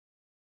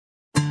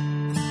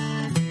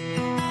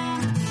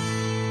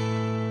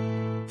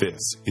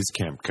This is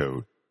Camp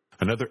Code,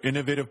 another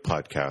innovative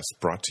podcast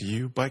brought to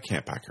you by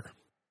Camp Hacker.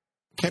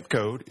 Camp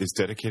Code is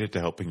dedicated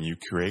to helping you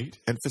create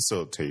and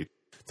facilitate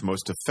the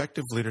most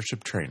effective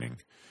leadership training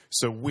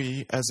so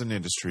we as an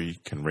industry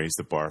can raise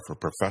the bar for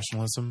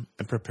professionalism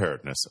and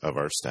preparedness of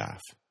our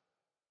staff.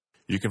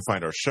 You can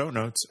find our show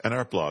notes and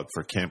our blog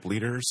for camp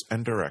leaders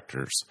and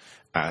directors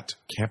at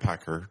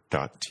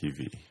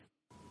camphacker.tv.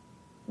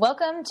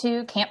 Welcome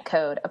to Camp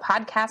Code, a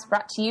podcast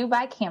brought to you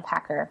by Camp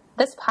Hacker.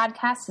 This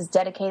podcast is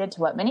dedicated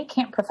to what many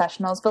camp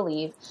professionals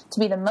believe to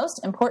be the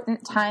most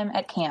important time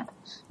at camp,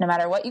 no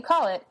matter what you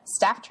call it,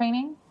 staff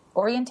training,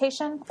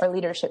 orientation, or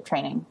leadership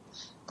training.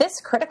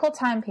 This critical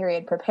time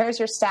period prepares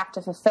your staff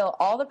to fulfill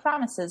all the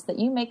promises that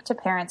you make to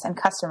parents and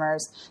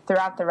customers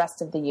throughout the rest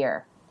of the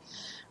year.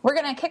 We're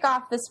going to kick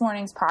off this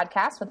morning's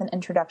podcast with an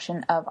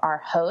introduction of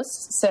our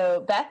hosts.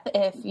 So, Beth,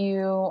 if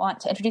you want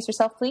to introduce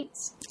yourself,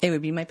 please. It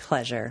would be my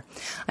pleasure.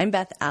 I'm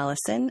Beth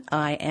Allison.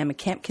 I am a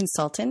camp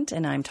consultant,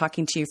 and I'm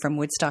talking to you from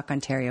Woodstock,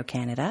 Ontario,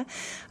 Canada.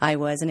 I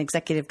was an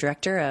executive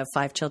director of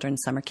 5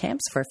 children's summer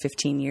camps for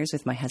 15 years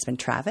with my husband,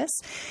 Travis,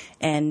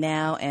 and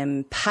now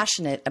am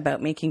passionate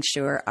about making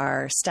sure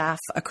our staff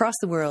across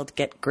the world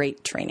get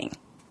great training.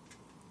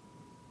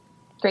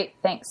 Great,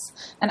 thanks.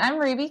 And I'm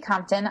Ruby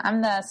Compton.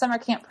 I'm the Summer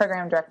Camp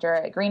Program Director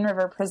at Green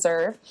River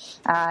Preserve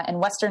in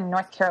western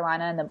North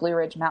Carolina in the Blue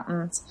Ridge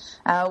Mountains.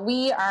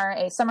 We are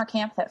a summer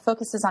camp that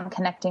focuses on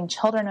connecting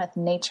children with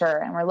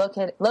nature, and we're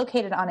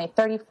located on a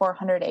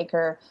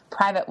 3,400-acre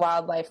private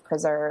wildlife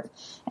preserve.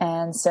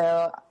 And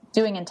so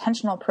doing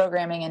intentional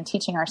programming and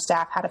teaching our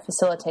staff how to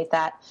facilitate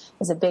that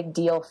is a big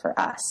deal for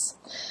us.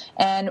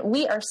 And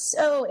we are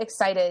so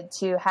excited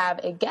to have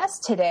a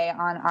guest today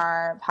on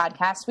our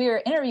podcast. We are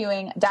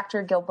interviewing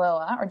Dr.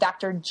 Gilboa, or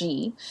Dr.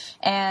 G.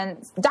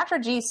 And Dr.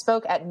 G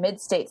spoke at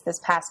Mid-States this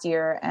past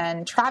year,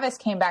 and Travis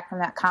came back from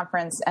that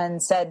conference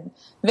and said,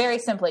 very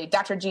simply,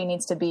 Dr. G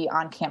needs to be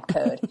on Camp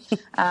Code.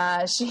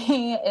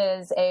 She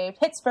is a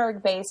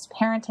Pittsburgh-based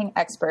parenting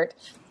expert,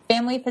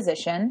 family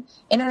physician,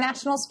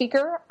 international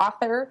speaker,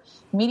 author,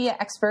 media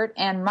expert,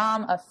 and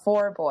mom of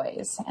 4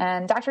 boys.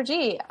 And Dr.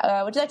 G,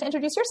 would you like to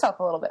introduce yourself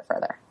a little bit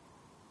further?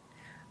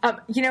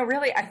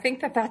 Really, I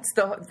think that's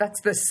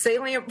the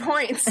salient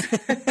points.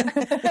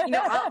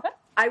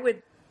 I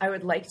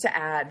would like to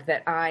add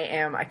that I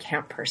am a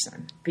camp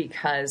person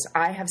because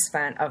I have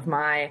spent, of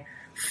my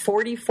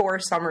 44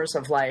 summers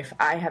of life,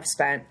 I have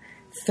spent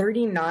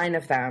 39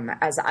 of them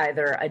as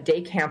either a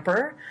day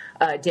camper,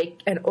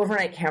 an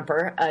overnight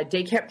camper, a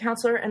day camp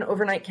counselor, an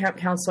overnight camp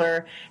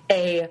counselor,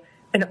 an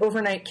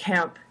overnight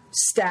camp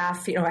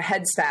staff, a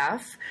head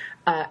staff,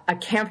 a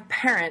camp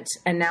parent,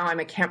 and now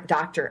I'm a camp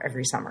doctor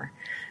every summer.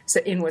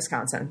 So in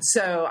Wisconsin.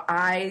 So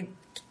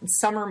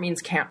summer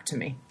means camp to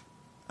me.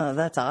 Oh,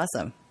 that's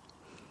awesome.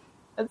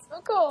 That's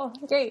so cool.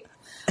 Great.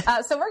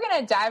 So we're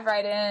going to dive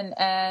right in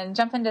and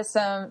jump into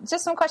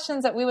some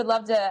questions that we would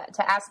love to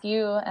ask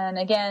you, and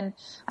again,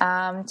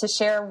 to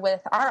share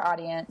with our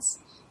audience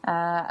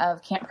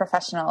of camp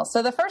professionals.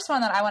 So the first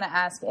one that I want to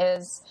ask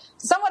is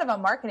somewhat of a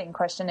marketing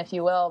question, if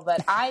you will,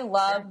 but I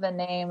love the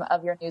name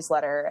of your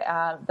newsletter.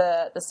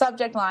 The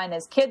subject line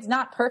is "Kids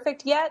Not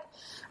Perfect Yet,"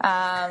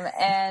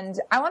 and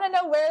I want to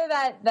know where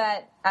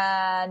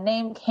that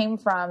name came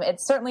from.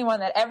 It's certainly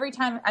one that every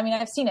time,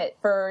 I've seen it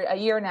for a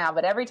year now,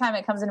 but every time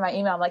it comes into my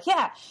email, I'm like,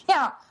 yeah,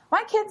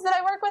 my kids that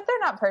I work with, they're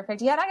not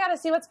perfect yet. I got to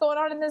see what's going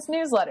on in this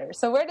newsletter.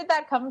 So where did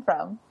that come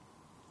from?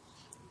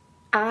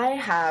 I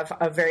have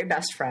a very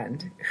best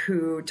friend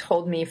who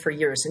told me for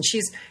years, and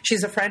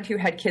she's a friend who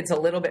had kids a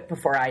little bit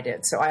before I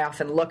did, so I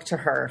often look to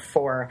her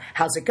for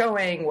how's it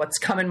going, what's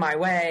coming my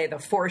way, the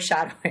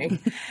foreshadowing.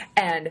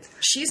 And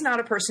she's not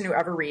a person who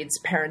ever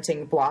reads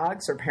parenting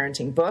blogs or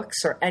parenting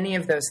books or any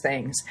of those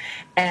things.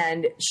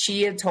 And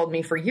she had told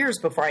me for years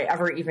before I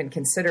ever even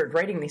considered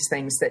writing these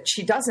things that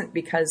she doesn't,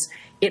 because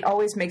it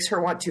always makes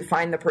her want to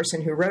find the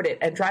person who wrote it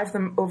and drive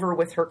them over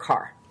with her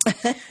car.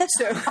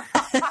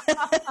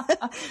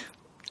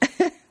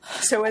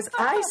 So as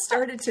I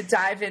started to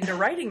dive into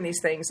writing these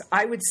things,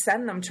 I would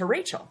send them to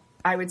Rachel.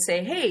 I would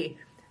say, hey,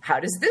 how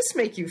does this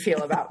make you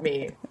feel about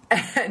me?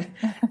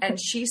 And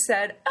she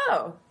said,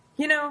 oh,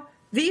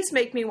 these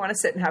make me want to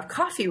sit and have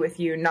coffee with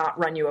you, not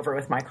run you over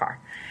with my car.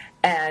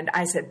 And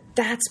I said,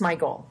 that's my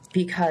goal,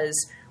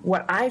 because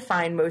what I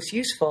find most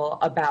useful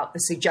about the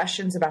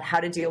suggestions about how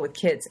to deal with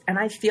kids, and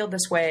I feel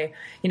this way,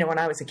 when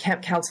I was a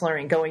camp counselor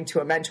and going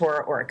to a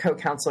mentor or a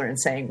co-counselor and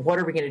saying, what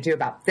are we going to do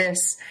about this?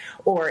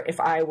 Or if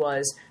I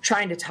was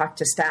trying to talk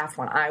to staff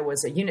when I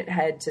was a unit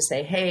head to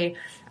say, hey,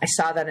 I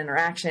saw that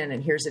interaction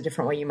and here's a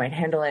different way you might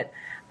handle it.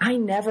 I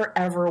never,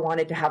 ever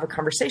wanted to have a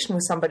conversation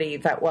with somebody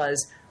that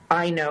was,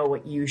 I know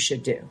what you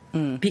should do.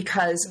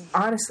 Because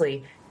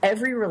honestly,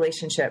 every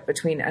relationship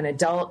between an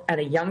adult and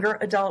a younger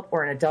adult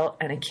or an adult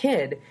and a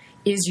kid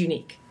is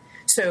unique.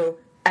 So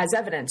as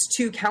evidence,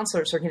 2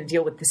 counselors are going to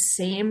deal with the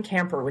same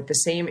camper with the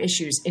same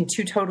issues in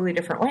 2 totally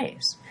different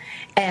ways.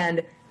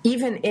 And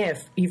even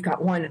if you've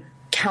got one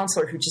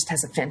counselor who just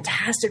has a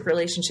fantastic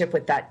relationship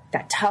with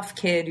that tough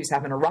kid who's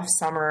having a rough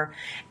summer,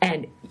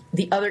 and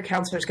the other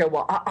counselors go,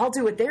 well, I'll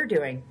do what they're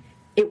doing.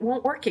 it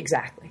won't work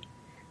exactly,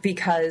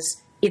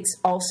 because it's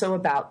also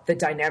about the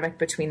dynamic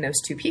between those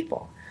two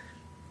people.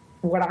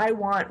 What I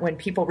want when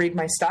people read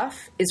my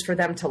stuff is for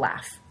them to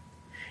laugh.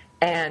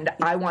 And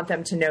I want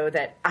them to know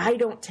that I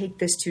don't take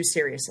this too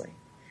seriously.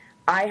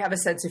 I have a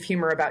sense of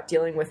humor about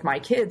dealing with my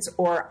kids,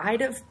 or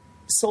I'd have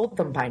sold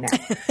them by now.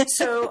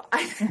 So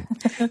I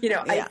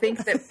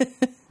think that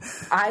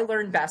I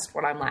learn best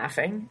when I'm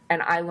laughing,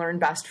 and I learn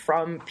best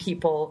from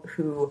people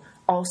who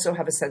also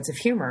have a sense of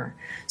humor.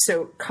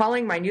 So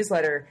calling my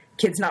newsletter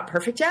Kids Not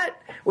Perfect Yet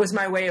was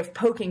my way of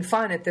poking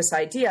fun at this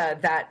idea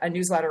that a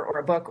newsletter or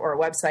a book or a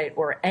website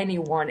or any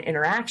one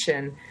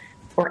interaction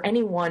or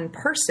any one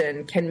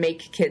person can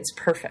make kids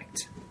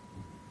perfect.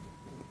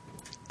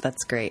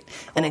 That's great.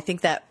 And I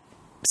think that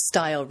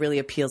style really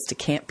appeals to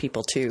camp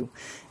people too,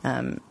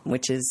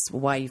 which is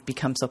why you've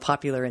become so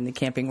popular in the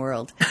camping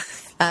world.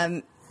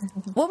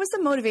 What was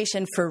the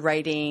motivation for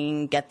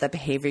writing Get the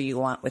Behavior You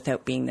Want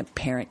Without Being the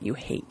Parent You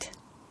Hate?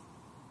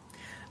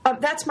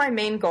 That's my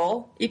main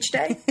goal each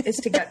day, is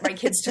to get my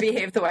kids to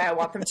behave the way I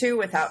want them to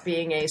without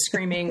being a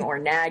screaming or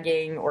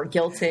nagging or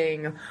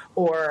guilting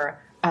or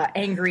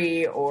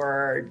angry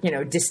or,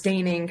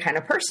 disdaining kind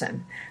of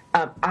person.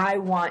 I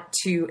want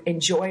to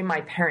enjoy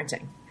my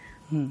parenting.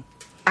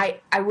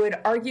 I would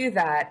argue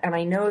that, and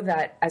I know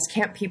that as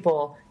camp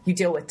people, you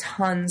deal with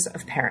tons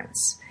of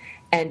parents,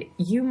 and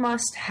you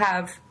must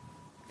have,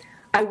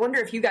 I wonder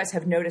if you guys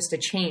have noticed a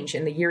change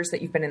in the years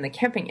that you've been in the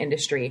camping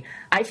industry.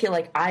 I feel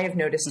like I have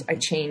noticed a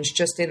change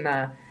just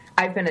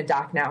I've been a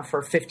doc now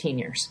for 15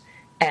 years,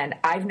 and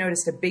I've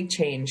noticed a big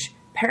change.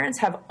 Parents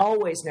have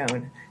always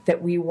known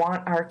that we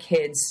want our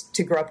kids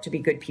to grow up to be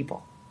good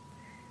people.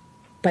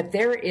 But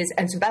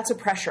so that's a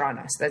pressure on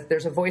us, that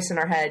there's a voice in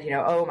our head,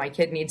 oh, my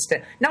kid needs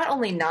to not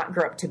only not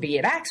grow up to be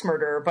an axe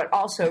murderer, but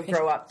also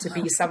grow up to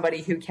be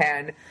somebody who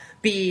can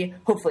be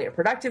hopefully a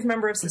productive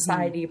member of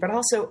society, but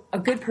also a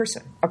good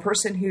person, a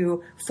person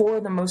who,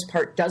 for the most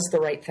part, does the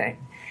right thing.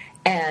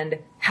 And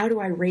how do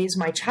I raise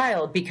my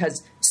child?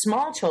 Because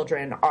small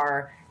children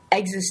are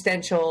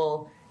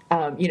existential,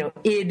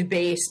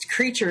 id-based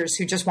creatures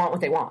who just want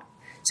what they want.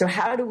 So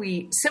how do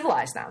we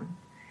civilize them?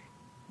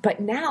 But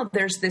now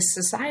there's this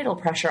societal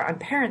pressure on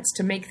parents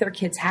to make their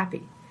kids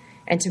happy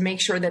and to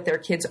make sure that their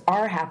kids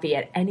are happy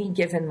at any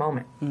given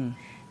moment.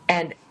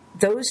 And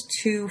those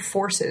two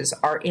forces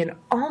are in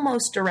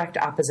almost direct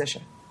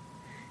opposition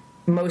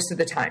most of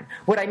the time.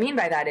 What I mean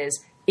by that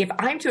is, if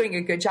I'm doing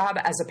a good job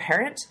as a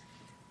parent,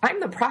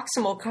 I'm the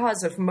proximal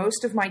cause of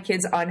most of my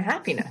kids'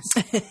 unhappiness.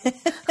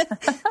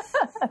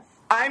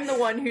 I'm the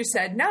one who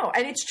said no.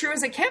 And it's true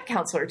as a camp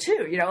counselor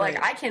too. Right.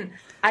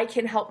 I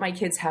can help my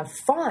kids have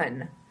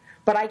fun,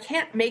 but I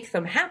can't make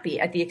them happy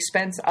at the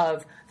expense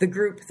of the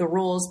group, the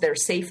rules, their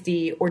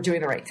safety, or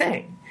doing the right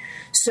thing.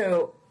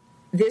 So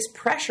this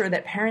pressure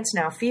that parents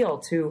now feel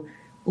to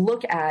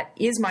look at,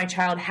 is my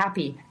child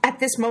happy at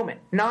this moment?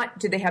 Not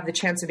do they have the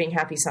chance of being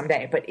happy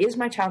someday, but is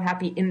my child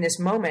happy in this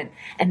moment?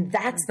 And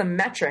that's the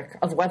metric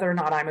of whether or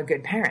not I'm a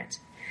good parent.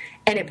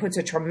 And it puts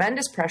a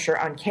tremendous pressure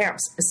on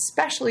camps,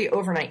 especially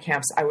overnight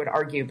camps, I would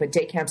argue, but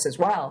day camps as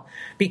well,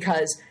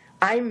 because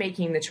I'm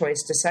making the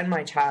choice to send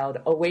my child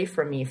away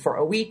from me for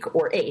a week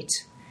or 8,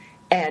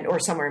 or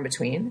somewhere in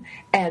between.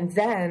 And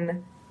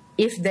then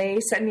if they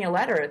send me a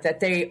letter that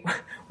they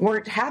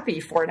weren't happy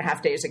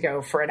 4.5 days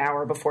ago for an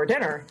hour before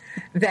dinner,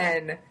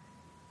 then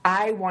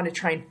I want to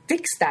try and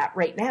fix that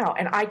right now.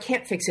 And I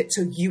can't fix it,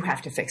 so you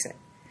have to fix it.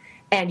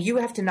 And you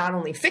have to not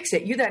only fix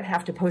it, you then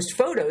have to post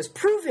photos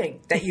proving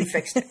that you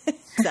fixed it.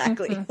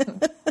 Exactly.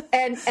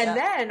 And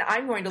then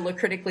I'm going to look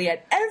critically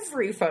at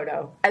every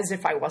photo as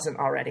if I wasn't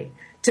already,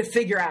 to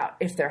figure out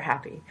if they're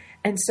happy.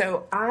 And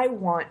so I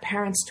want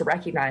parents to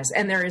recognize,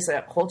 and there is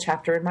a whole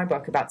chapter in my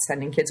book about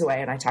sending kids away,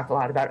 and I talk a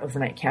lot about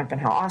overnight camp and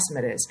how awesome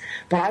it is.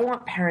 But I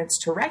want parents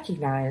to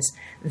recognize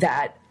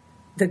that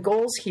the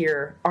goals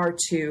here are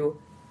to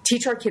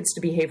teach our kids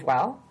to behave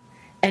well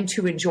and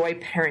to enjoy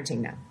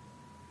parenting them.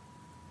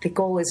 The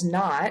goal is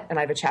not, and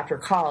I have a chapter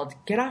called,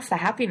 get off the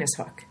happiness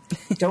hook.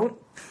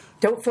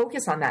 Don't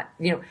focus on that.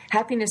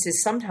 Happiness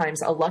is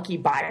sometimes a lucky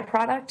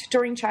byproduct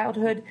during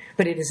childhood,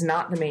 but it is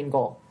not the main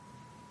goal.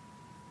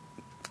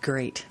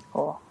 Great.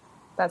 Cool.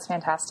 That's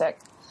fantastic.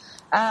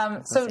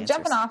 So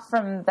jumping off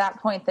from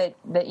that point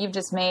that you've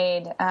just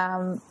made,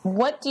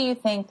 what do you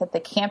think that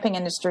the camping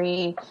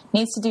industry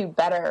needs to do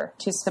better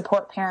to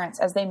support parents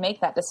as they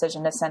make that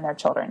decision to send their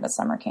children to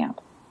summer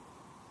camp?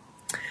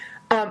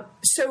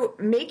 So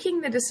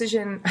making the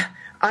decision,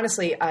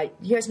 honestly,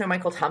 you guys know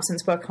Michael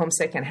Thompson's book,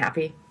 Homesick and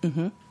Happy?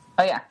 Mm-hmm.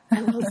 Oh, yeah. I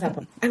love that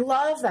book. I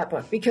love that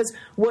book because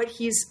what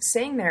he's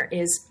saying there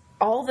is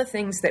all the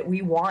things that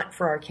we want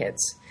for our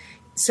kids.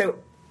 So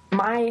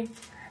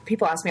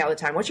people ask me all the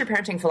time, what's your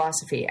parenting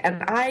philosophy?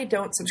 And I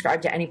don't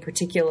subscribe to any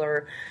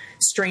particular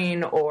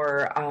strain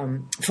or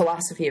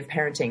philosophy of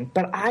parenting,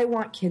 but I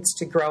want kids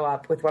to grow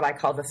up with what I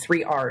call the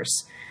 3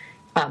 R's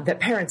that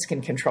parents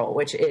can control,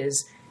 which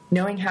is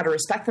knowing how to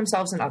respect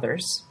themselves and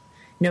others,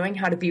 knowing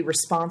how to be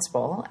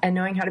responsible, and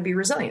knowing how to be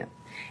resilient.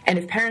 And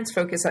if parents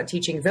focus on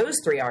teaching those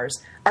 3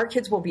 R's, our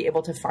kids will be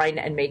able to find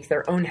and make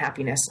their own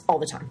happiness all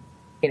the time.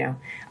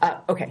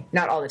 Okay,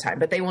 not all the time,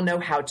 but they will know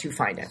how to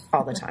find it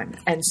all the time.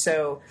 And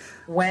so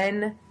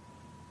when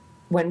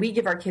we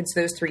give our kids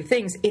those 3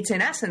 things, it's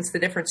in essence the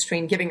difference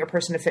between giving a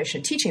person a fish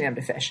and teaching them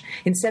to fish.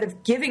 Instead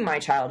of giving my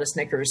child a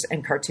Snickers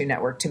and Cartoon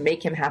Network to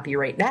make him happy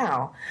right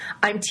now,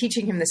 I'm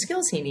teaching him the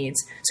skills he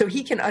needs so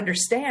he can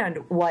understand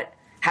what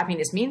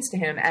happiness means to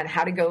him and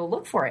how to go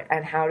look for it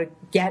and how to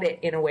get it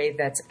in a way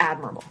that's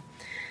admirable.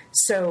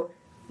 So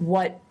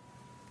what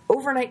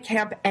overnight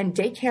camp and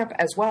day camp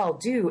as well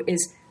do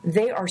is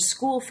they are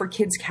school for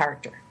kids'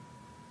 character.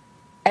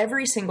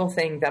 Every single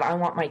thing that I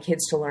want my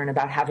kids to learn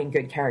about having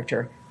good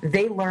character,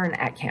 they learn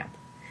at camp.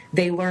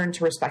 They learn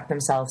to respect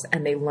themselves,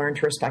 and they learn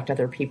to respect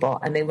other people,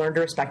 and they learn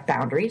to respect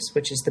boundaries,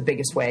 which is the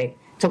biggest way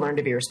to learn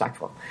to be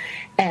respectful.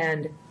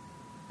 And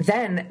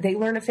then they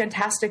learn a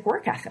fantastic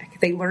work ethic.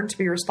 They learn to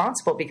be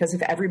responsible because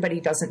if everybody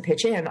doesn't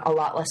pitch in, a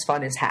lot less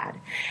fun is had.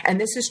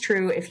 And this is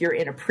true if you're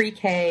in a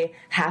pre-K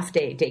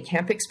half-day day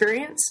camp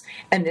experience,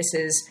 and this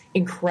is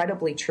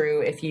incredibly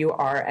true if you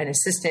are an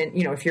assistant,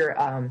 if you're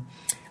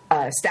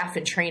staff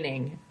in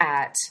training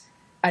at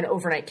an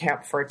overnight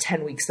camp for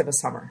 10 weeks of a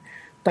summer.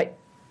 But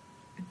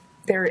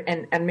there,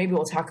 and maybe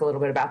we'll talk a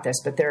little bit about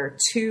this, but there are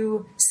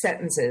 2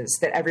 sentences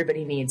that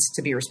everybody needs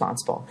to be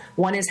responsible.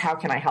 One is, how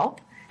can I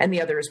help? And the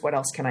other is, what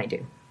else can I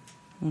do?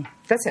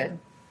 That's it.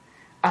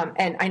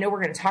 And I know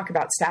we're going to talk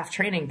about staff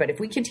training, but if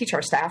we can teach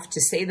our staff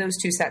to say those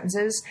 2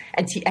 sentences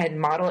and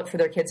model it for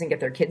their kids and get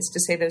their kids to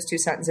say those 2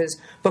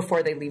 sentences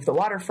before they leave the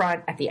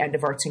waterfront, at the end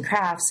of arts and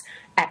crafts,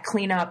 at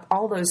cleanup,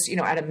 all those,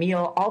 at a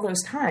meal, all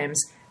those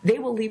times, they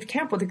will leave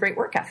camp with a great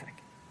work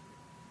ethic.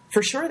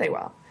 For sure they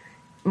will.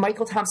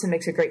 Michael Thompson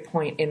makes a great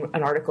point in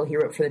an article he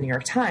wrote for the New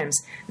York Times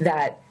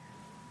that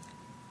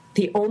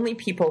the only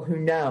people who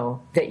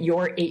know that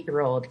your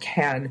 8-year-old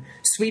can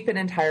sweep an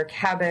entire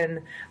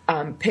cabin,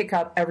 pick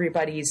up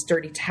everybody's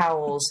dirty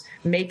towels,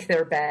 make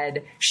their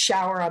bed,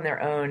 shower on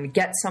their own,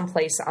 get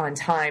someplace on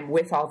time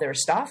with all their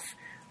stuff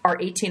are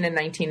 18 and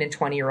 19 and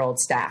 20-year-old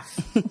staff.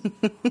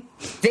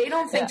 They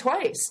don't think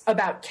twice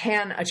about,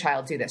 can a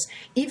child do this?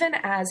 Even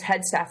as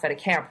head staff at a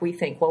camp, we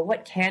think, well,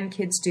 what can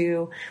kids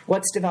do?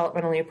 What's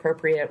developmentally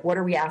appropriate? What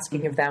are we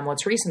asking of them?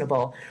 What's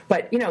reasonable?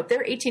 But,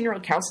 their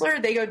 18-year-old counselor,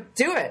 they go,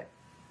 do it.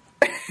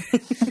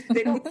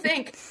 They don't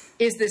think,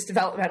 is this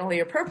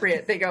developmentally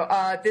appropriate? They go,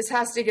 this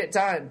has to get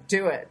done.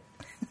 Do it.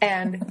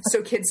 And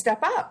so kids step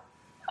up.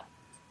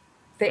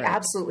 They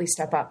absolutely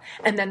step up.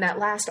 And then that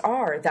last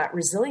R, that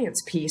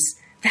resilience piece,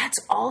 that's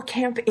all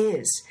camp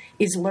is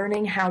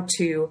learning how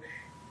to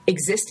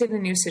exist in a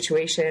new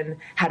situation,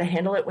 how to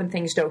handle it when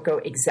things don't go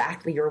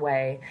exactly your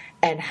way,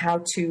 and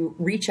how to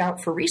reach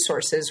out for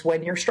resources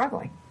when you're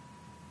struggling.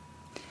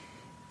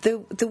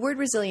 The word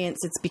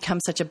resilience, it's become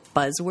such a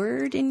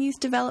buzzword in youth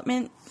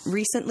development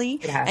recently.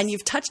 It has. And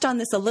you've touched on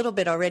this a little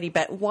bit already,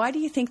 but why do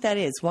you think that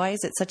is? Why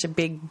is it such a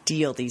big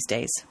deal these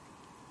days?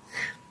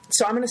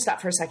 So I'm going to stop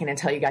for a second and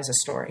tell you guys a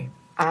story.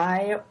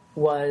 I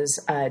was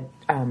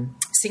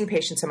seeing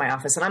patients in my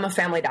office, and I'm a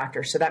family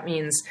doctor, so that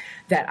means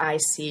that I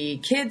see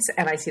kids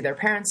and I see their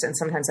parents, and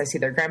sometimes I see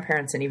their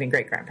grandparents and even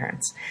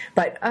great-grandparents.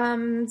 But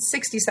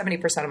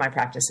 60-70% of my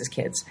practice is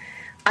kids.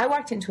 I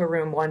walked into a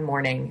room one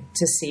morning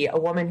to see a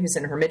woman who's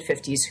in her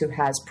mid-50s who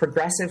has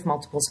progressive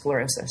multiple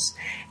sclerosis.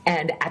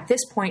 And at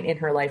this point in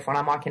her life, when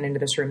I'm walking into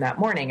this room that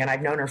morning, and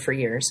I've known her for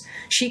years,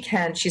 she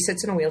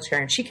sits in a wheelchair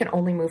and she can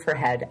only move her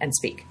head and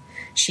speak.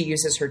 She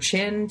uses her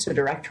chin to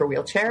direct her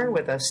wheelchair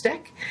with a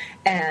stick.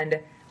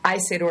 And I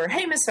say to her,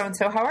 hey, Miss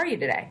So-and-so, how are you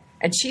today?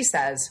 And she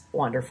says,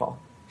 wonderful.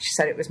 She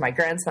said it was my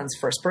grandson's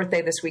first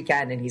birthday this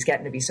weekend, and he's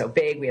getting to be so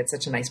big. We had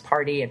such a nice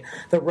party, and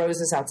the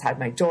roses outside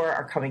my door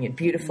are coming in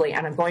beautifully,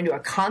 and I'm going to a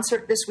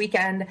concert this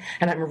weekend,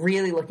 and I'm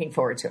really looking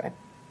forward to it.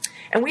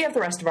 And we have the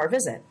rest of our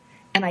visit.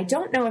 And I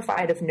don't know if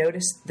I'd have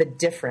noticed the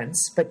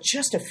difference, but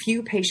just a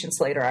few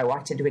patients later, I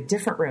walked into a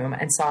different room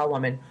and saw a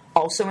woman,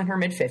 also in her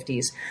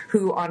mid-50s,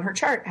 who on her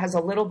chart has a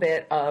little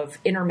bit of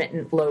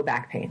intermittent low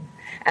back pain.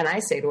 And I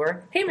say to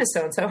her, hey, Miss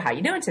So-and-so, how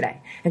you doing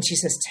today? And she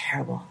says,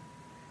 terrible.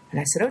 And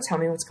I said, oh, tell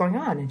me what's going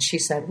on. And she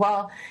said,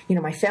 well,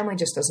 my family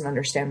just doesn't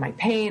understand my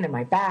pain and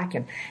my back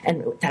and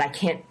that I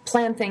can't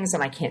plan things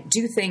and I can't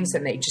do things.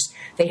 And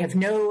they have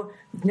no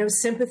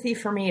sympathy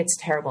for me. It's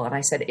terrible. And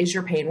I said, is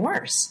your pain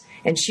worse?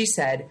 And she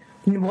said,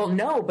 well,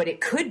 no, but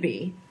it could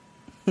be.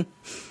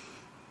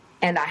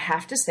 And I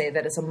have to say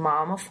that as a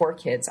mom of 4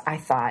 kids, I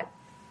thought,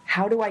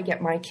 how do I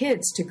get my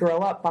kids to grow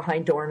up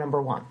behind door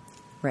number 1?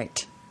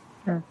 Right.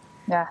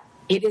 Yeah.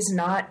 It is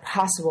not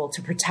possible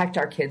to protect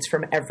our kids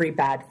from every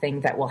bad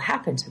thing that will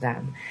happen to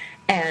them.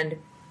 And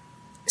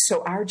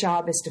so our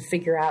job is to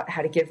figure out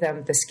how to give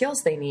them the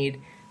skills they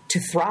need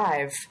to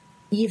thrive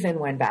even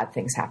when bad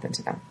things happen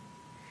to them.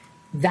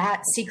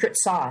 That secret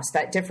sauce,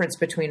 that difference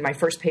between my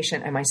first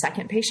patient and my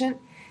second patient,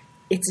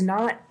 it's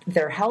not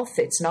their health,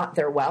 it's not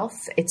their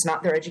wealth, it's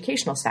not their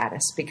educational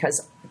status,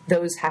 because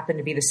those happen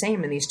to be the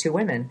same in these 2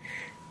 women.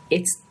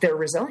 It's their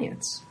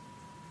resilience.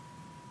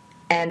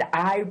 And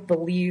I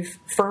believe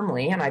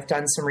firmly, and I've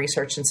done some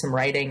research and some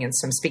writing and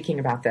some speaking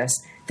about this,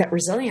 that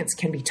resilience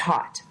can be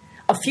taught.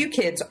 A few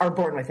kids are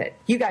born with it.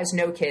 You guys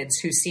know kids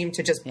who seem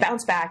to just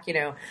bounce back,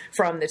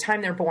 from the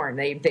time they're born.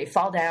 They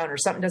fall down or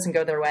something doesn't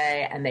go their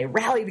way, and they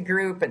rally the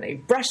group and they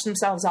brush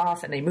themselves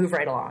off and they move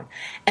right along.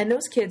 And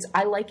those kids,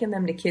 I liken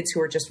them to kids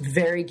who are just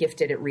very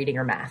gifted at reading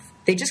or math.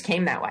 They just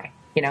came that way,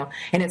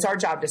 and it's our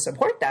job to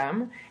support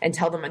them and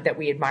tell them that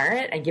we admire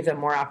it and give them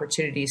more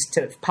opportunities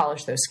to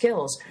polish those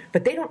skills.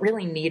 But they don't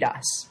really need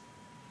us.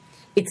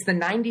 It's the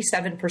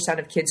 97%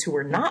 of kids who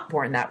were not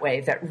born that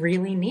way that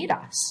really need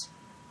us.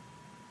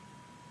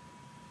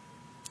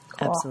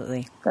 Cool.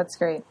 Absolutely. That's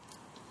great.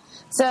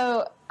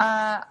 So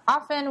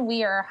often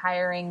we are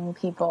hiring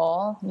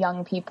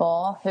young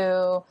people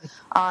who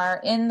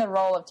are in the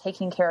role of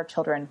taking care of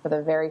children for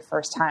the very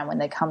first time when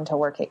they come to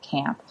work at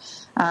camp,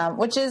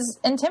 which is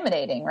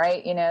intimidating,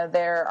 right?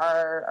 There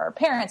are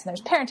parents and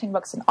there's parenting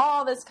books and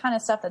all this kind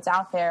of stuff that's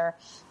out there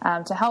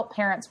to help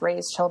parents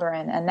raise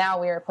children. And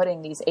now we are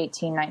putting these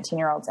 18,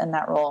 19-year-olds in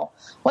that role.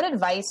 What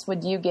advice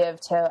would you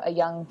give to a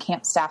young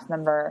camp staff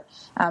member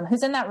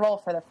who's in that role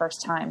for the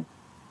first time?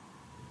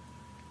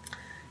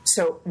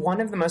 So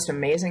one of the most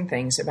amazing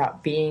things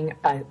about being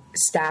a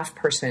staff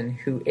person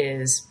who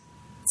is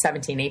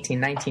 17, 18,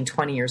 19,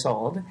 20 years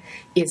old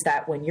is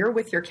that when you're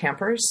with your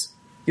campers,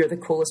 you're the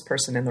coolest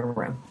person in the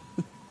room.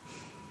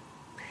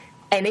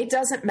 And it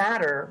doesn't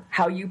matter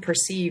how you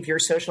perceive your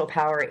social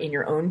power in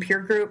your own peer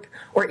group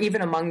or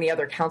even among the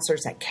other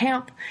counselors at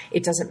camp.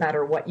 It doesn't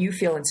matter what you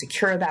feel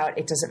insecure about.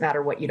 It doesn't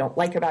matter what you don't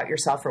like about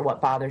yourself or what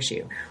bothers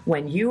you.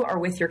 When you are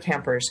with your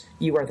campers,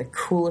 you are the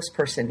coolest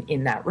person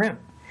in that room.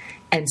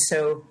 And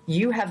so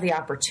you have the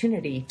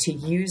opportunity to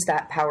use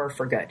that power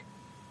for good.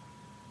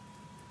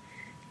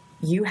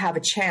 You have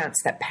a chance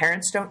that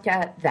parents don't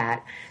get,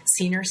 that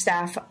senior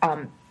staff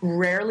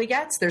rarely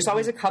gets. There's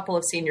always a couple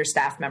of senior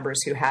staff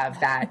members who have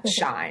that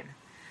shine.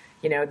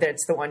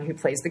 That's the one who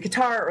plays the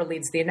guitar or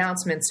leads the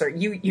announcements, or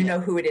you know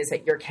who it is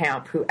at your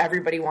camp, who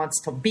everybody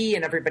wants to be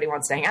and everybody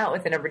wants to hang out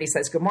with and everybody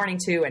says good morning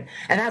to, and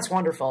that's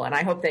wonderful. And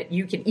I hope that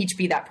you can each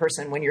be that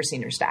person when you're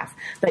senior staff.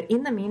 But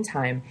in the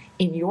meantime,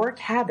 in your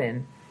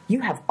cabin, you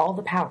have all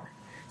the power.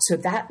 So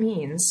that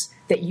means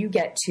that you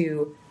get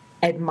to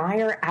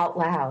admire out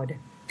loud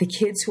the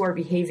kids who are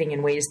behaving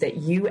in ways that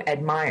you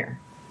admire,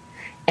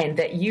 and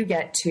that you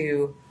get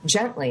to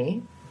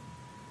gently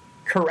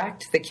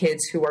correct the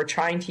kids who are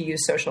trying to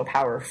use social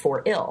power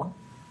for ill,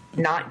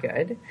 not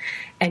good.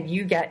 And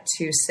you get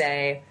to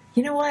say,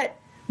 you know what,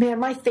 man,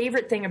 my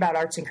favorite thing about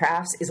arts and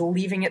crafts is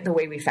leaving it the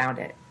way we found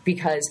it,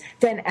 because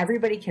then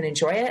everybody can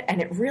enjoy it. And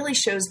it really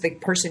shows the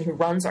person who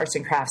runs arts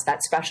and crafts,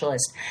 that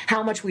specialist,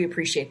 how much we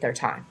appreciate their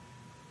time.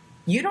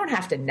 You don't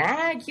have to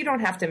nag. You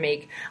don't have to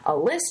make a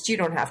list. You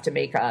don't have to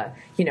make a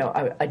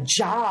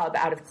job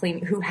out of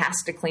who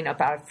has to clean up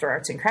after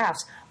arts and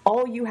crafts.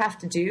 All you have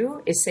to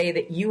do is say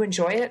that you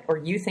enjoy it or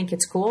you think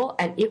it's cool,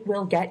 and it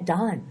will get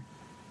done.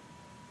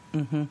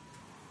 Mm-hmm.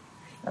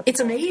 It's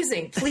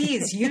amazing.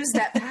 Please use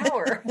that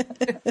power.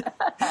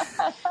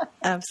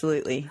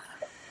 Absolutely.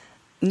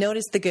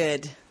 Notice the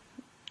good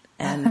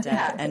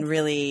and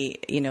really,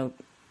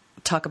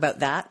 talk about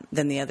that,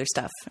 then the other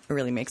stuff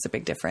really makes a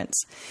big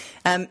difference.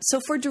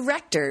 So for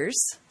directors,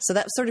 so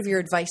that's sort of your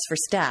advice for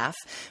staff,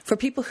 for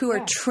people who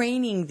are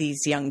training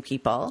these young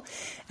people,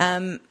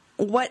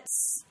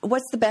 what's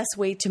the best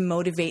way to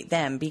motivate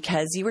them?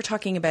 Because you were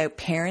talking about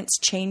parents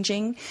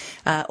changing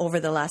over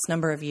the last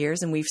number of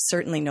years, and we've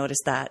certainly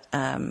noticed that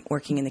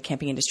working in the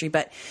camping industry.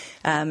 But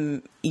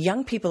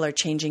young people are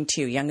changing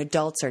too. Young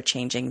adults are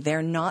changing.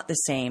 They're not the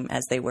same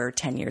as they were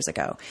 10 years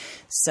ago.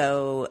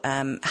 So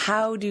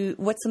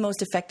what's the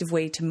most effective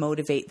way to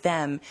motivate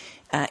them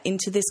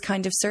into this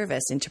kind of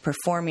service, into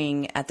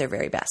performing at their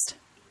very best?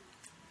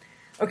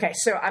 Okay,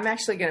 so I'm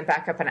actually going to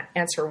back up and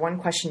answer one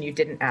question you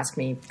didn't ask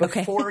me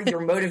before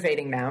you're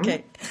motivating them.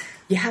 Okay.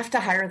 You have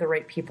to hire the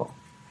right people.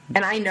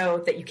 And I know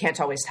that you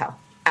can't always tell.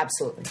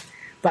 Absolutely.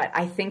 But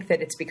I think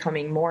that it's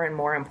becoming more and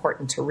more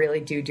important to really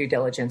do due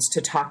diligence,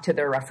 to talk to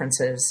their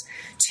references,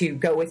 to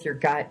go with your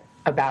gut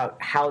about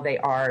how they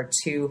are,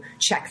 to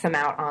check them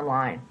out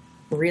online.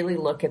 Really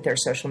look at their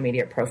social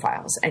media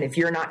profiles. And if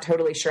you're not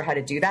totally sure how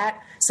to do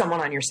that, someone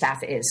on your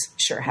staff is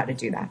sure how to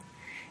do that.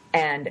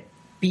 And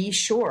be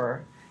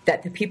sure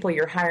that the people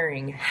you're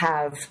hiring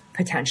have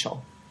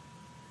potential.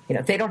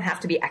 They don't have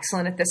to be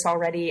excellent at this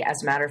already.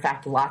 As a matter of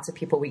fact, lots of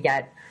people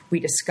we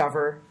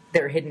discover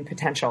their hidden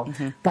potential.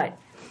 Mm-hmm.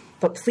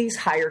 But please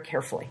hire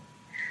carefully.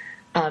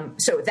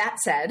 So that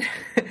said,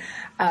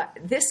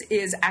 this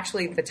is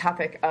actually the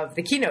topic of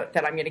the keynote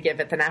that I'm going to give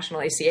at the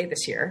National ACA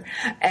this year.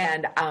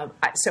 And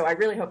so I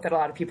really hope that a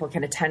lot of people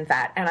can attend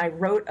that. And I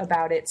wrote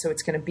about it, so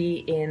it's going to be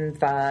in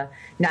the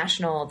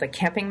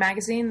camping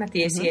magazine that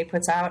the ACA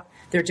puts out.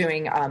 They're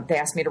doing, they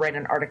asked me to write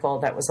an article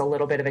that was a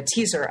little bit of a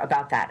teaser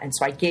about that. And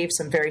so I gave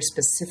some very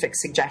specific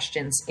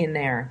suggestions in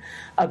there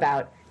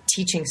about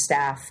teaching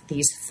staff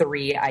these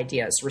 3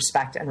 ideas: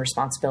 respect and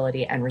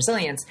responsibility and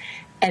resilience,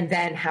 and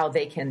then how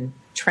they can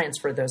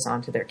transfer those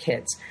on to their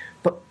kids.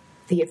 But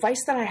the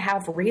advice that I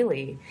have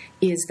really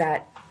is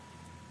that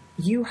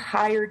you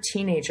hire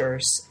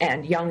teenagers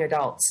and young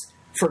adults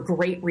for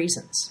great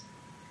reasons.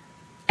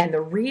 And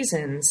the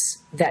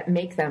reasons that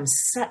make them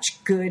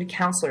such good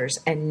counselors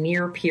and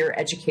near peer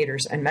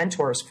educators and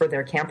mentors for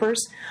their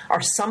campers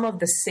are some of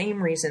the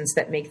same reasons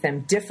that make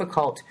them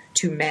difficult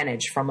to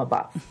manage from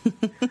above.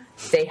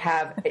 They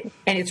have,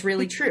 and it's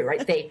really true,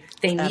 right? They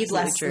need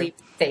less sleep.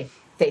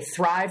 They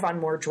thrive on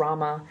more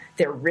drama.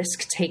 They're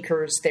risk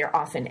takers. They're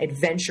often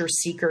adventure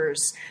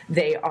seekers.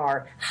 They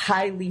are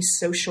highly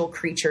social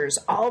creatures.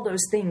 All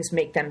those things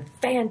make them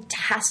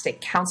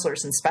fantastic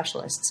counselors and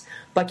specialists,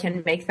 but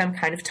can make them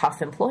kind of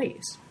tough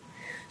employees.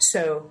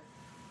 So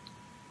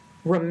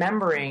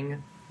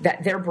remembering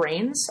that their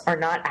brains are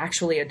not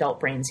actually adult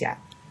brains yet.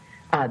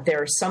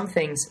 There are some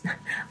things,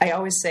 I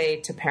always say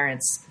to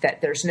parents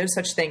that there's no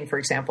such thing, for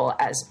example,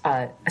 as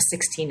a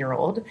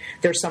 16-year-old.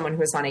 There's someone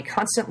who is on a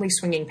constantly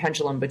swinging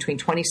pendulum between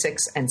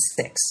 26 and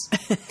 6.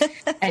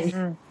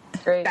 And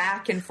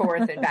back and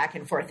forth and back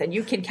and forth. And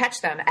you can catch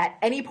them at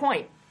any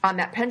point on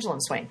that pendulum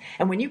swing.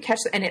 And when you catch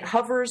them, and it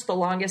hovers the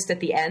longest at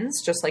the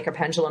ends, just like a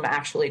pendulum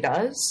actually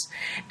does.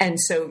 And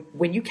so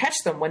when you catch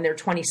them when they're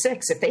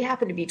 26, if they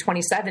happen to be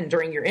 27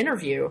 during your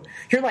interview,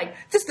 you're like,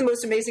 this is the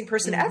most amazing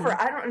person ever.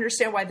 I don't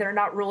understand why they're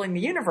not ruling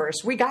the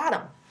universe. We got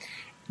them.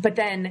 But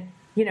then,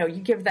 you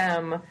give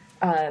them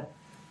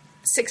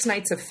 6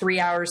 nights of 3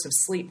 hours of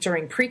sleep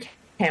during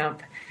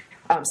pre-camp,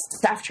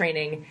 staff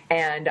training,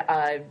 and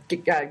a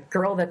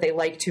girl that they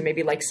like to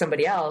maybe like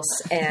somebody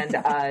else,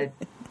 and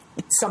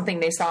something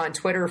they saw on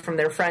Twitter from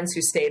their friends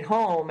who stayed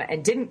home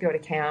and didn't go to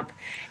camp,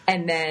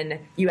 and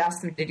then you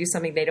ask them to do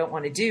something they don't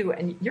want to do,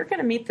 and you're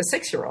going to meet the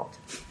 6-year-old.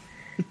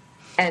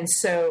 And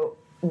so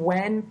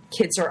when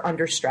kids are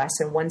under stress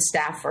and when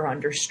staff are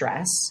under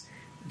stress,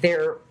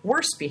 their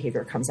worst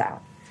behavior comes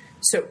out.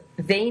 So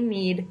they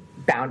need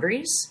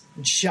boundaries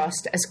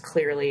just as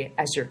clearly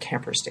as your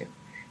campers do.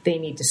 They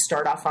need to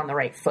start off on the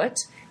right foot.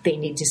 They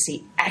need to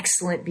see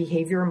excellent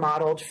behavior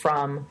modeled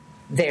from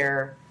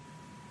their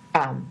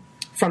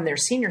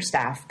senior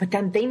staff, but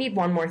then they need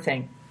one more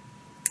thing.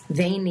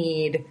 They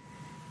need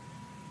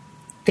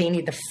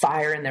the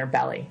fire in their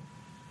belly.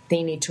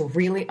 They need to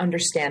really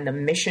understand the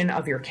mission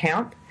of your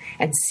camp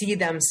and see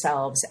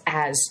themselves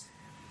as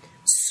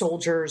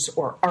soldiers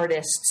or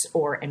artists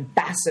or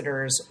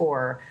ambassadors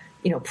or,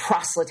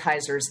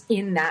 proselytizers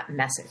in that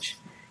message.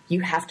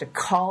 You have to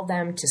call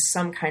them to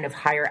some kind of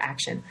higher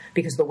action,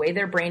 because the way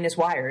their brain is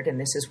wired, and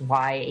this is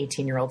why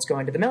 18-year-olds go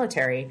into the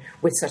military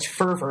with such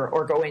fervor,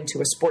 or go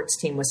into a sports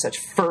team with such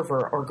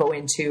fervor, or go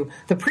into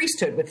the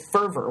priesthood with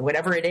fervor,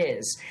 whatever it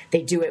is,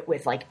 they do it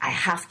with I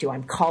have to,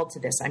 I'm called to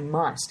this, I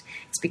must.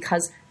 It's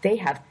because they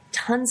have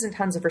tons and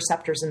tons of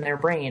receptors in their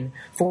brain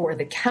for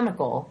the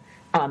chemical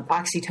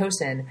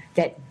oxytocin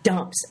that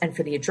dumps, and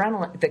for the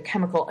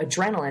chemical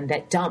adrenaline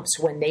that dumps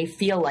when they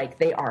feel like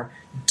they are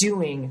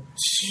doing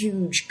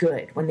huge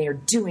good, when they are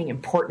doing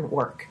important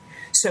work.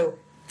 So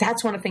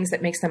that's one of the things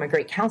that makes them a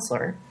great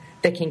counselor,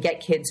 that can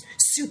get kids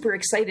super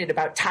excited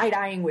about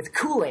tie-dyeing with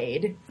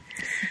Kool-Aid.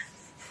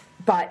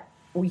 But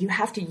you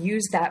have to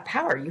use that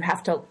power. You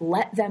have to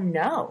let them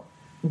know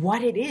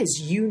what it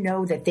is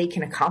that they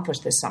can accomplish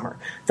this summer,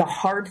 the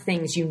hard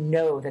things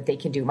that they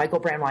can do. Michael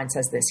Brandwein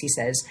says this. He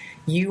says,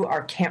 you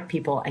are camp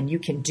people and you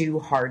can do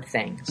hard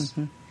things.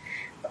 Mm-hmm.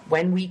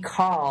 When we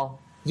call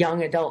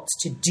young adults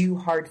to do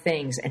hard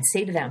things and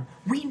say to them,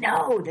 we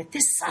know that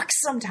this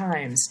sucks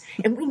sometimes,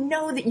 and we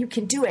know that you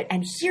can do it,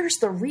 and here's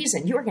the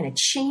reason. You are going to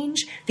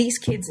change these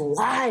kids'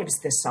 lives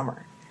this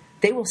summer.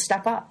 They will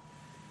step up.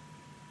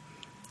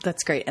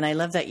 That's great. And I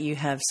love that you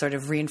have sort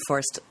of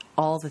reinforced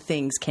all the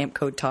things Camp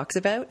Code talks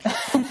about.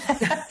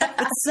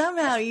 But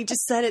somehow you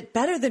just said it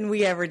better than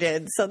we ever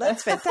did. So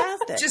that's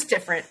fantastic. Just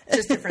different.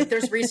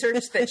 There's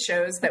research that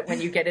shows that when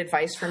you get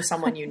advice from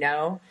someone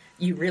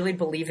you really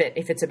believe it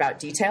if it's about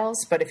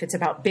details. But if it's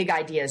about big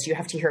ideas, you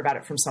have to hear about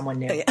it from someone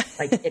new. Yeah.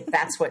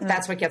 That's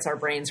what gets our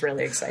brains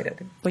really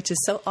excited. Which is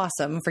so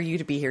awesome for you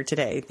to be here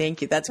today.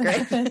 Thank you. That's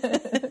great.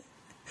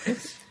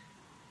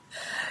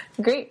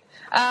 Great.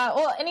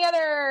 Well, any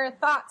other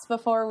thoughts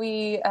before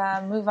we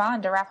move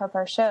on to wrap up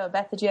our show?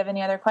 Beth, did you have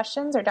any other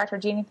questions, or Dr.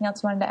 G, anything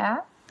else you wanted to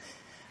add?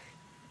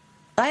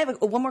 I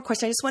have one more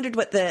question. I just wondered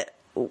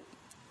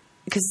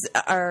because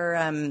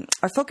our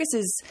focus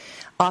is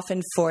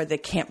often for the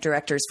camp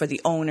directors, for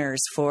the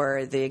owners,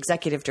 for the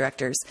executive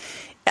directors.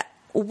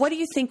 What do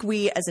you think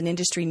we as an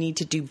industry need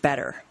to do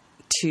better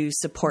to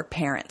support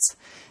parents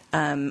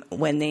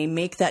when they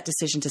make that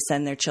decision to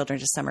send their children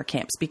to summer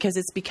camps? Because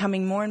it's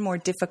becoming more and more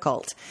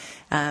difficult.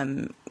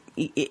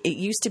 It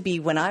used to be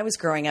when I was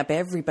growing up,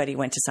 everybody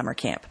went to summer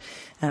camp.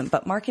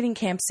 But marketing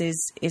camps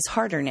is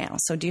harder now.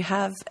 So do you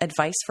have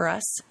advice for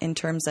us in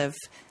terms of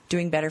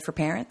doing better for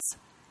parents?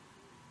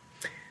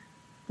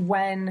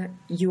 When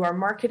you are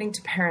marketing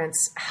to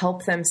parents,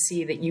 help them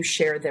see that you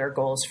share their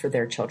goals for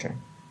their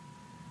children.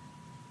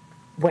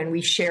 When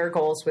we share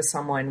goals with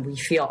someone, we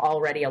feel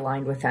already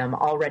aligned with them,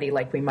 already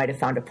like we might have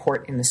found a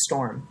port in the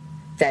storm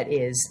that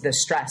is the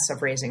stress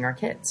of raising our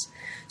kids.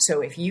 So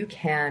if you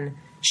can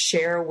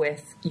share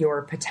with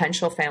your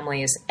potential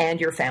families and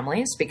your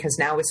families, because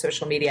now with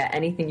social media,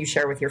 anything you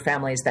share with your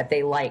families that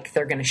they like,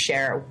 they're going to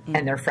share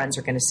and their friends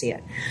are going to see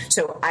it.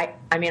 So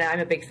I mean, I'm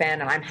a big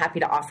fan and I'm happy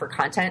to offer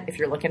content. If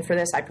you're looking for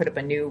this, I put up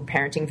a new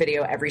parenting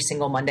video every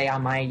single Monday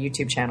on my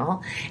YouTube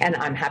channel. And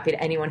I'm happy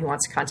to anyone who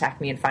wants to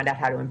contact me and find out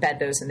how to embed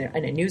those in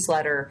a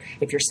newsletter.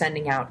 If you're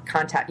sending out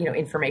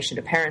information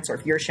to parents, or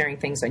if you're sharing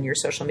things on your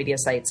social media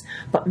sites,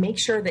 but make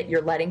sure that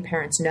you're letting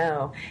parents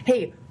know,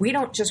 hey, we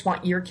don't just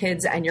want your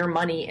kids and your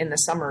money in the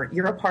summer.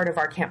 You're a part of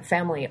our camp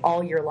family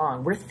all year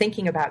long. We're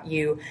thinking about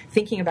you,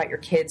 thinking about your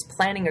kids,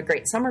 planning a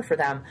great summer for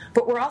them.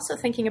 But we're also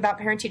thinking about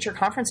parent-teacher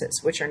conferences,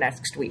 which are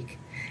next week.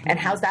 And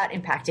how's that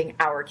impacting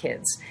our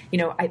kids?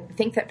 I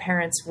think that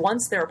parents,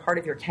 once they're a part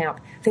of your camp,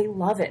 they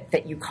love it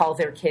that you call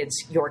their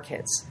kids your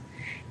kids.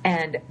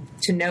 And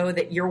to know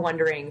that you're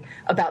wondering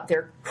about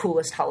their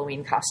coolest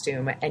Halloween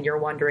costume and you're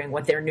wondering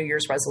what their New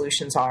Year's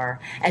resolutions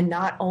are, and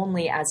not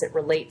only as it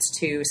relates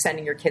to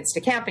sending your kids to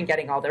camp and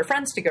getting all their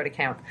friends to go to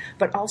camp,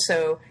 but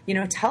also,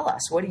 tell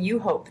us, what do you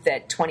hope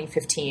that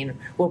 2015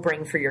 will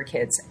bring for your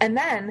kids? And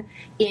then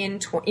in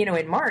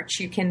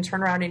March, you can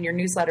turn around in your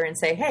newsletter and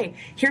say, hey,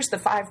 here's the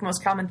 5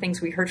 most common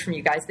things we heard from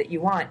you guys that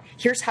you want.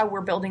 Here's how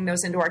we're building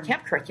those into our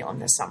camp curriculum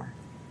this summer.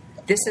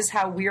 This is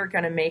how we're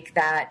going to make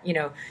that,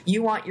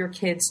 you want your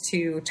kids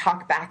to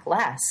talk back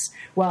less.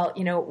 Well,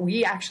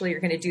 we actually are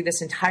going to do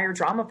this entire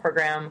drama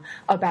program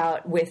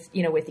with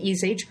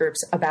these age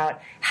groups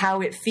about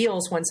how it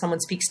feels when someone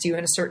speaks to you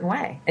in a certain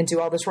way, and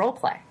do all this role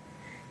play.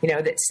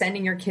 That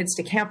sending your kids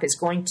to camp is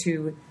going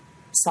to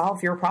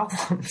solve your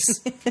problems.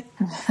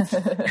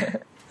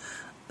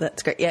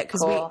 That's great. Yeah,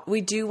 because cool.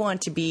 we do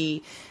want to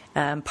be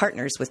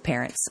partners with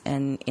parents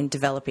and in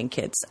developing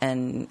kids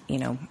and,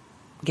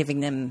 giving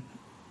them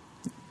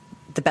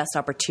the best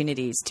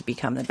opportunities to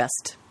become the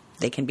best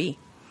they can be.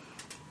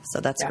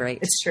 So that's great.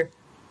 It's true.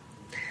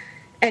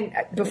 And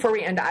before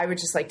we end, I would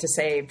just like to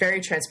say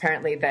very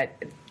transparently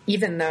that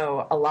even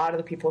though a lot of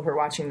the people who are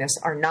watching this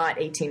are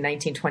not 18,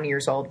 19, 20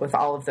 years old with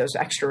all of those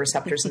extra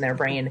receptors in their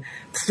brain,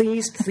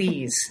 please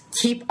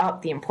keep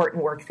up the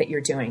important work that you're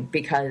doing,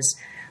 because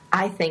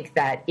I think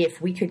that if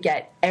we could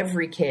get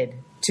every kid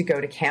to go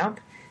to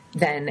camp,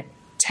 then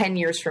 10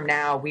 years from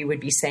now, we would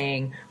be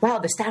saying, wow,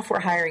 the staff we're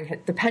hiring,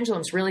 the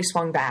pendulum's really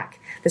swung back.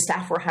 The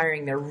staff we're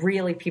hiring, they're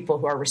really people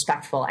who are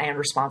respectful and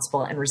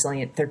responsible and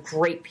resilient. They're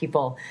great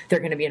people. They're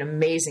going to be an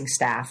amazing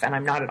staff, and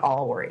I'm not at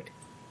all worried.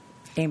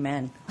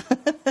 Amen.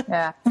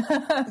 Yeah.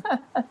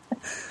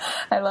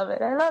 I love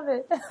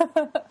it.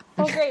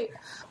 Well, great.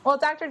 Well,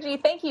 Dr. G,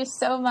 thank you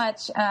so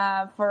much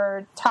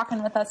for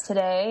talking with us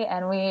today,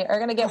 and we are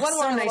going to get one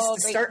more little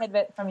great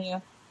tidbit from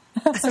you.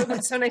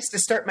 So nice to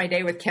start my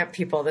day with camp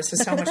people. This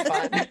is so much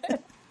fun.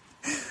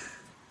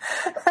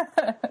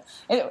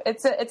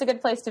 It's a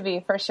good place to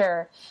be, for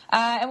sure.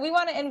 And we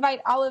want to invite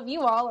all of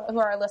you all who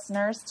are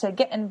listeners to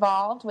get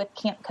involved with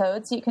Camp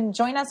Code. So you can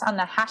join us on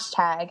the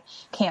hashtag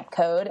Camp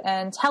Code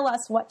and tell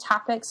us what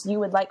topics you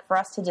would like for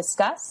us to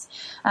discuss,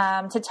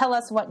 to tell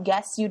us what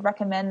guests you'd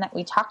recommend that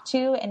we talk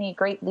to, any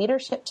great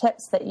leadership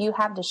tips that you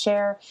have to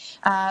share,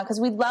 because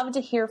we'd love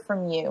to hear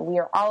from you. We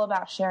are all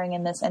about sharing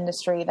in this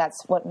industry.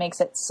 That's what makes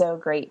it so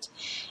great.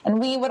 And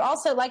we would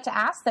also like to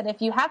ask that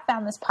if you have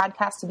found this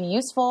podcast to be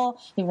useful,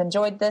 you've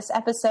enjoyed this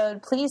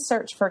episode, please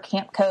search for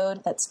Camp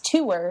Code, that's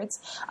 2 words,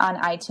 on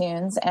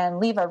iTunes, and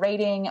leave a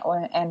rating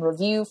and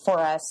review for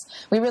us.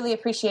 We really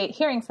appreciate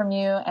hearing from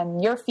you,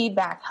 and your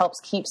feedback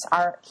helps keep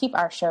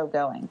our show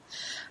going.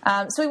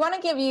 So we want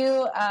to give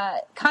you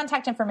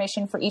contact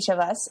information for each of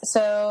us.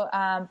 So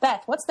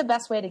Beth, what's the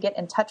best way to get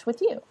in touch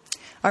with you?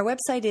 Our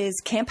website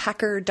is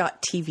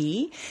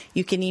camphacker.tv.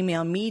 You can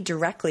email me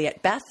directly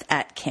at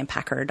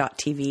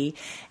beth@camphacker.tv,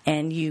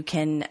 and you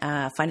can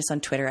find us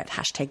on Twitter at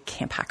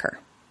 #camphacker.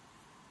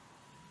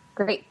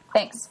 Great.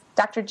 Thanks.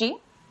 Dr. G?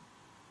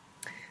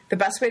 The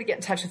best way to get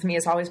in touch with me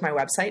is always my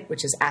website,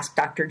 which is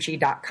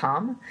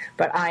askdrg.com.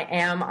 But I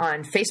am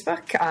on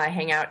Facebook. I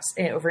hang out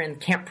over in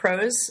Camp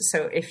Pros.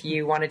 So if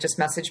you want to just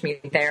message me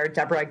there,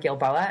 Deborah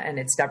Gilboa, and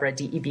it's Deborah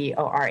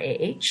Deborah,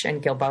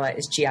 and Gilboa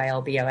is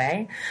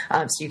Gilboa.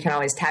 So you can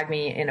always tag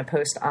me in a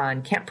post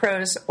on Camp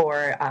Pros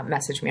or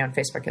message me on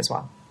Facebook as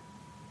well.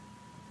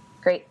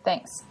 Great.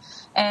 Thanks.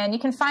 And you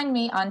can find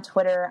me on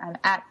Twitter. I'm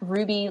at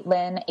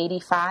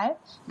RubyLynn85.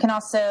 You can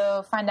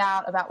also find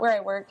out about where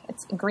I work.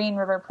 It's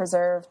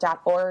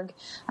greenriverpreserve.org,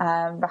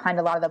 behind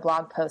a lot of the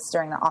blog posts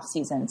during the off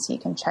season. So you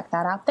can check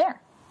that out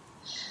there.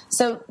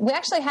 So we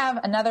actually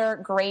have another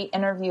great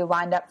interview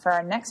lined up for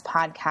our next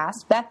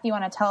podcast. Beth, you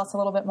want to tell us a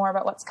little bit more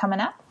about what's coming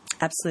up?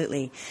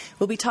 Absolutely.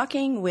 We'll be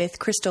talking with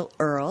Crystal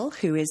Earle,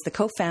 who is the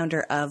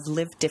co-founder of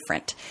Live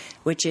Different,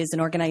 which is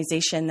an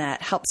organization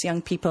that helps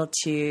young people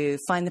to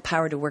find the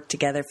power to work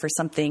together for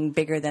something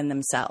bigger than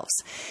themselves.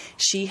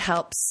 She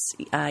helps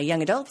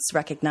young adults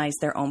recognize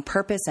their own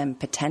purpose and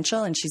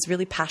potential, and she's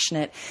really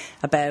passionate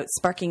about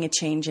sparking a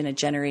change in a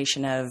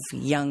generation of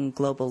young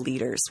global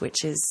leaders,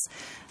 which is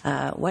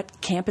what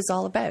camp is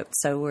all about.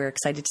 So we're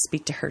excited to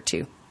speak to her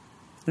too.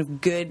 A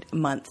good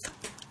month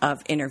of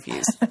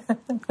interviews.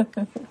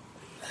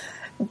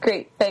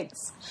 Great,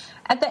 thanks.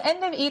 At the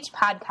end of each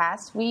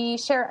podcast, we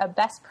share a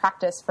best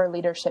practice for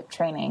leadership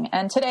training.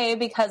 And today,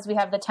 because we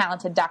have the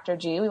talented Dr.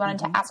 G, we wanted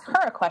to ask her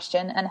a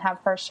question and have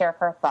her share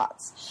her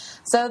thoughts.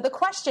 So the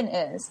question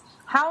is,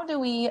 how do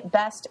we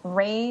best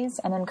raise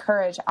and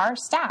encourage our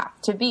staff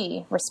to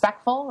be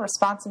respectful,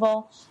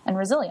 responsible, and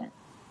resilient?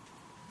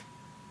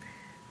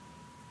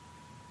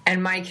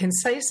 And my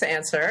concise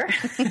answer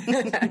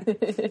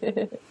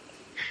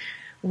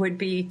would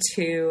be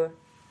to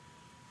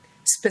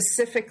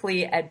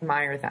specifically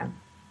admire them,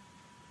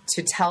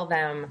 to tell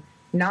them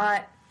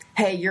not,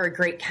 hey, you're a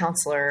great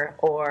counselor,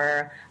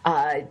 or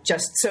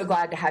just so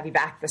glad to have you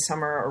back this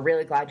summer, or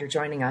really glad you're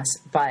joining us,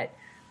 but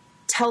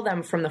tell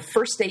them from the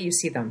first day you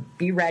see them,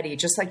 be ready,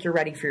 just like you're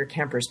ready for your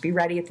campers, be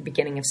ready at the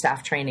beginning of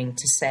staff training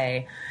to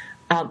say,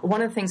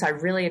 one of the things I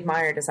really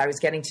admired as I was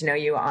getting to know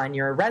you on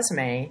your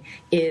resume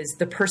is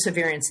the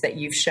perseverance that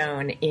you've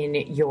shown in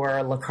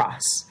your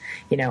lacrosse.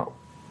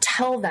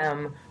 Tell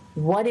them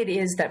what it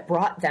is that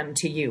brought them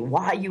to you,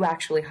 why you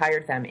actually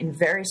hired them in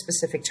very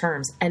specific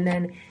terms, and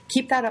then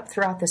keep that up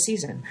throughout the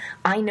season.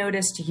 I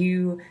noticed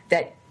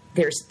that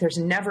there's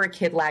never a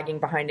kid lagging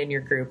behind in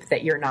your group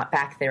that you're not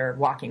back there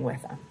walking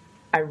with them.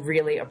 I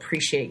really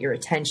appreciate your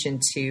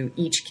attention to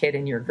each kid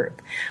in your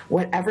group.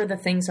 Whatever the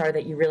things are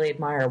that you really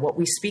admire, what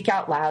we speak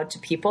out loud to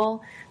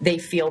people, they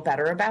feel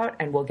better about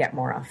and will get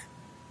more of.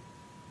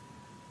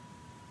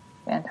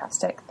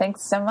 Fantastic.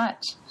 Thanks so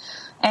much.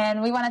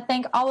 And we want to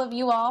thank all of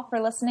you all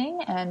for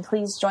listening, and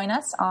please join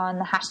us on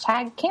the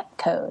hashtag Camp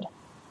Code.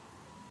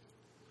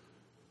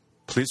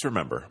 Please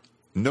remember,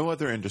 no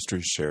other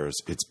industry shares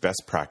its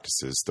best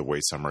practices the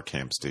way summer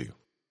camps do.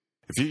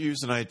 If you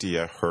use an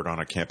idea heard on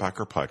a Camp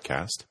Hacker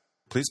podcast,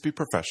 please be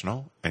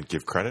professional and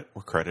give credit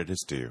where credit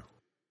is due.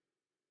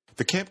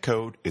 The Camp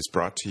Code is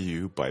brought to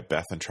you by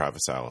Beth and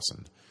Travis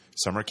Allison,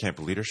 summer camp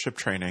leadership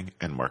training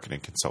and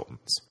marketing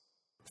consultants.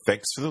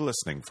 Thanks for the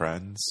listening,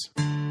 friends.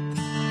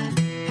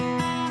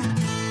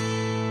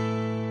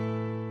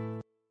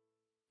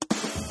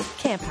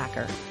 Camp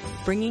Hacker,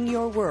 bringing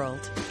your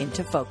world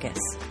into focus.